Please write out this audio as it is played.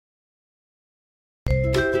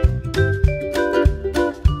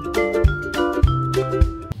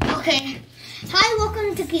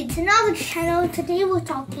welcome to Kids Another channel. Today we're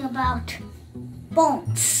talking about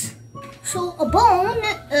bones. So a bone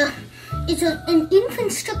is an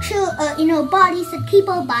infant structure in our bodies that keep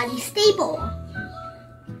our bodies stable.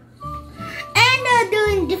 And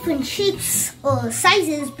they're in different shapes or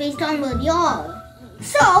sizes based on where they are.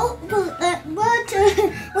 So,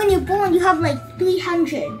 when you're born you have like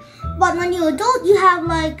 300, but when you're adult you have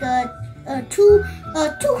like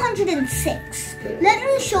 206. Let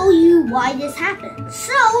me show you why this happens.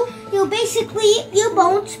 So, your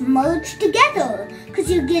bones merge together because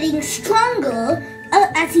you're getting stronger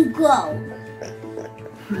as you grow.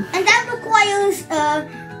 And that requires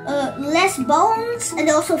less bones, and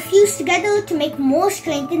they also fuse together to make more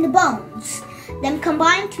strength in the bones. Then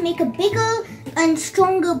combine to make a bigger and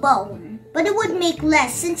stronger bone. But it would make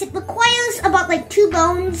less since it requires about like 2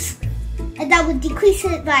 bones, and that would decrease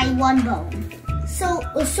it by 1 bone. So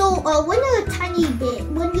when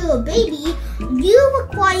you're a baby, you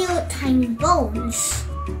require tiny bones,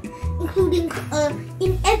 including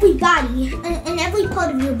in every body, in every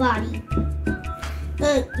part of your body.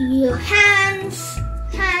 Your hands,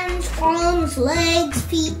 arms, legs,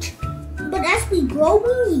 feet. But as we grow,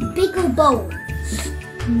 we need bigger bones.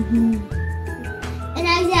 And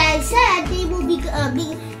as I said, they will be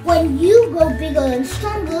when you grow bigger and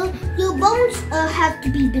stronger, your bones have to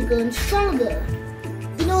be bigger and stronger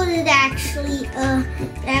in order to actually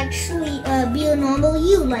be a normal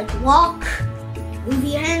you, like walk, move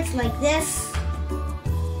your hands like this,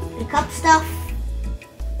 pick up stuff,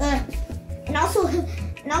 and also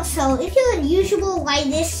if you're unusual why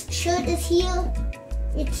this shirt is here,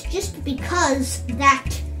 it's just because that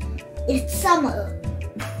it's summer.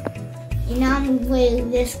 And I'm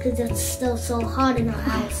wearing this because it's still so hot in our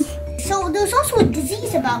house. So there's also a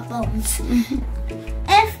disease about bones.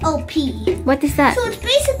 F.O.P. What is that? So it's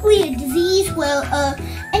basically a disease where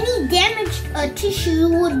any damaged tissue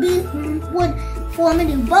would form a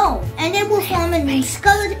new bone, and it will form a new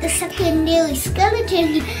skeleton, a secondary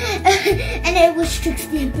skeleton, and it restricts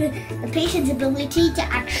the patient's ability to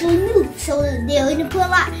actually move. So they're in a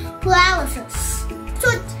paralysis. So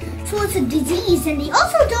it's a disease, and they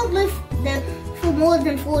also don't live for more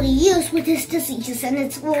than 40 years with this disease, and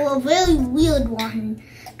it's a very weird one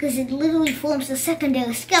because it literally forms a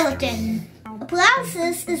secondary skeleton. A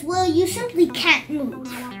paralysis is where you simply can't move.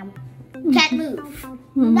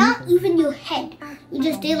 Not even your head. You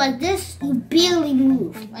just stay like this, you barely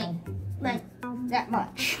move, like that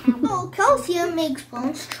much. So calcium makes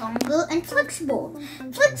bones stronger and flexible.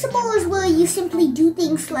 Flexible is where you simply do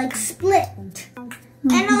things like split.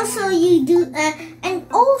 And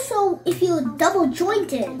also if you're double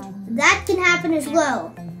jointed, that can happen as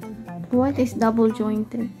well. What is double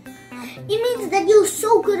jointed? It means that you're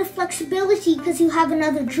so good at flexibility because you have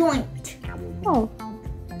another joint. Oh.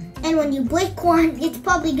 And when you break one, it's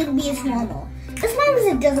probably going to be as normal. As long as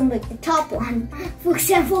it doesn't break the top one. For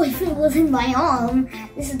example, if it was in my arm,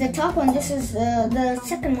 this is the top one, this is the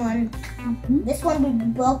second one. This one would be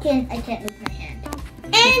broken, I can't move my hand.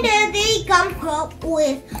 And they come up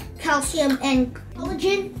with calcium and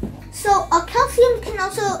collagen. So calcium can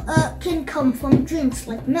also can come from drinks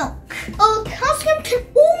like milk. Calcium can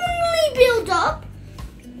only build up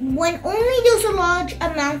when only there's a large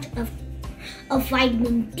amount of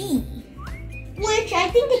vitamin D, which I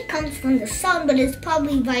think it comes from the sun, but it's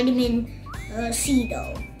probably vitamin C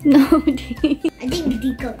though. No, D. I think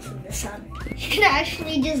D comes from the sun. You can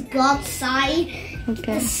actually just go outside,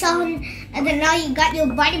 the sun, and then now you got your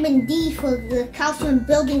vitamin D for the calcium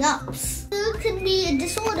building up. There could be a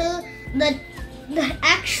disorder that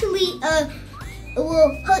actually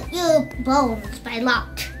will hurt your bones by a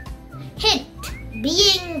lot. Hint,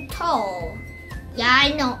 being tall. Yeah,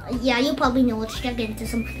 I know. Yeah, you probably know what's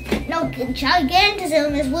gigantism. No,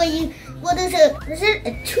 gigantism is where is it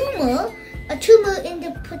a tumor? A tumor in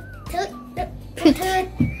the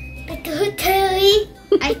pituitary,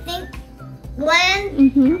 I think,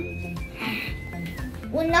 gland.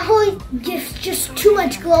 Well, now it gives just too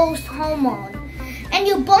much growth hormone, and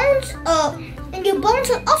your bones are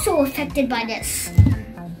also affected by this.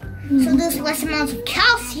 So there's less amounts of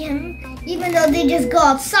calcium, even though they just go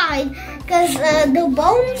outside, because the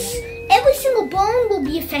bones, every single bone will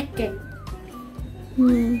be affected.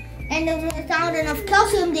 And without enough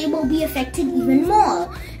calcium, they will be affected even more.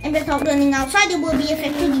 And without running outside, they will be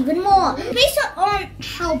affected even more. Based on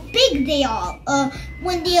how big they are,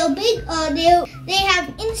 when they are big, they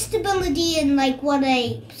have instability in like what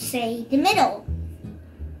I say, the middle,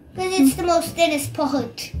 because it's the most thinnest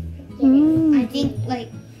part. I think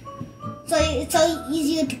so it's so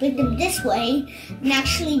easier to pick them this way than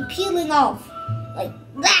actually peeling off like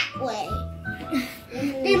that way.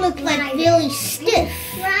 they look like really stiff.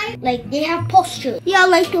 Like they have posture. Yeah,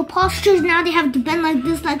 like the postures now they have to bend like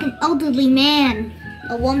this, like an elderly man,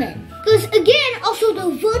 a woman. Because again, also the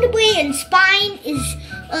vertebrae and spine is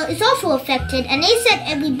also affected, and they said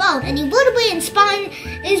every bone. And the vertebrae and spine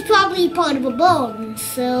is probably part of a bone.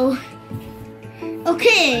 So,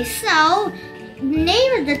 okay, so the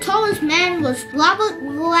name of the tallest man was Robert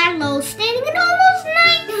Ladlow, standing at almost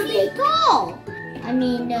 9 feet tall. I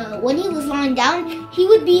mean, when he was lying down, he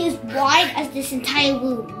would be as wide as this entire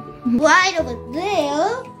room. Right over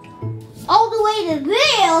there, all the way to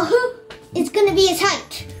there, it's gonna be his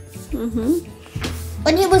height.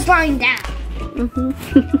 When he was lying down. And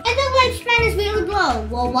the lifespan is really low.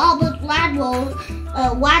 Well, Robert Ladlow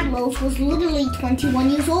was literally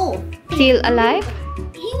 21 years old. Still alive?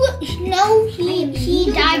 He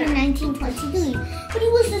died in 1923. But he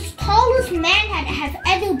was the tallest man that had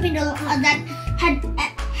ever been alive.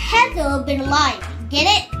 Get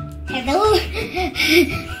it? Ever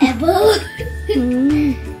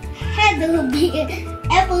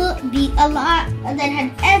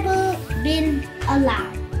been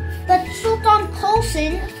alive. But Sultan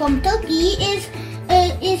Kolsın from Turkey is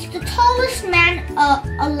the tallest man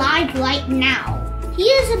alive right now. He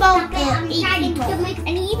is about 8 feet tall,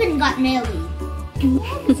 and he even got married.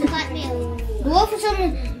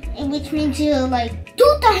 Dwarfism, which means you're like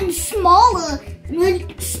 2 times smaller than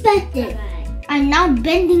expected. I'm now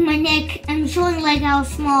bending my neck and showing like how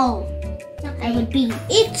small I would be.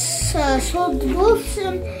 It's so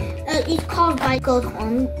dwarfism is caused by growth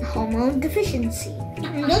hormone deficiency.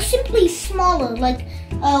 And they're simply smaller. Like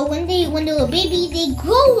when they're a baby, they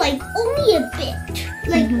grow like only a bit.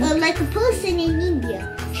 Like a person in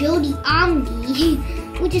India, Jodi Amdi,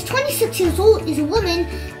 which is 26 years old, is a woman,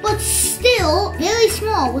 but still very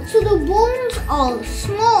small. So the bones are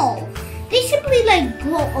small. They simply like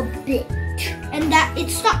grow a bit, and that it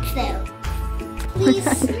stops there. Please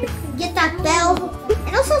get that bell,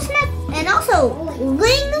 and also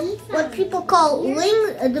ring what people call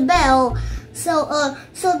ring the bell, so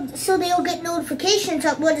they'll get notifications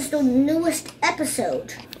of what is the newest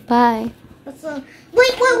episode. Bye.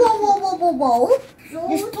 Wait, whoa!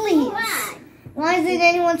 Just please. Why isn't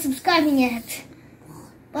anyone subscribing yet?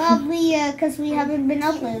 Probably because we haven't been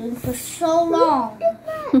uploading for so long.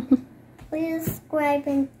 Please subscribe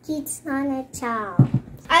and Kids on a Child.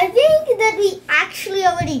 I think that we actually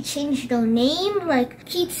already changed our name, like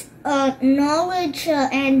Keith's Knowledge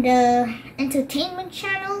and Entertainment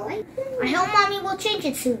Channel. I hope Mommy will change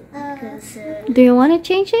it soon. Do you want to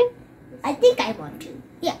change it? I think I want to.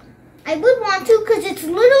 Yeah, I would want to because it's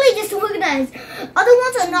literally just organized. Other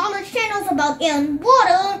ones are knowledge channels about air and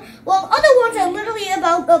water, while other ones are literally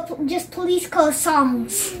about just police car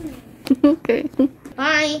songs. Okay.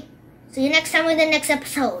 Bye. See you next time with the next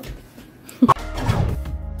episode.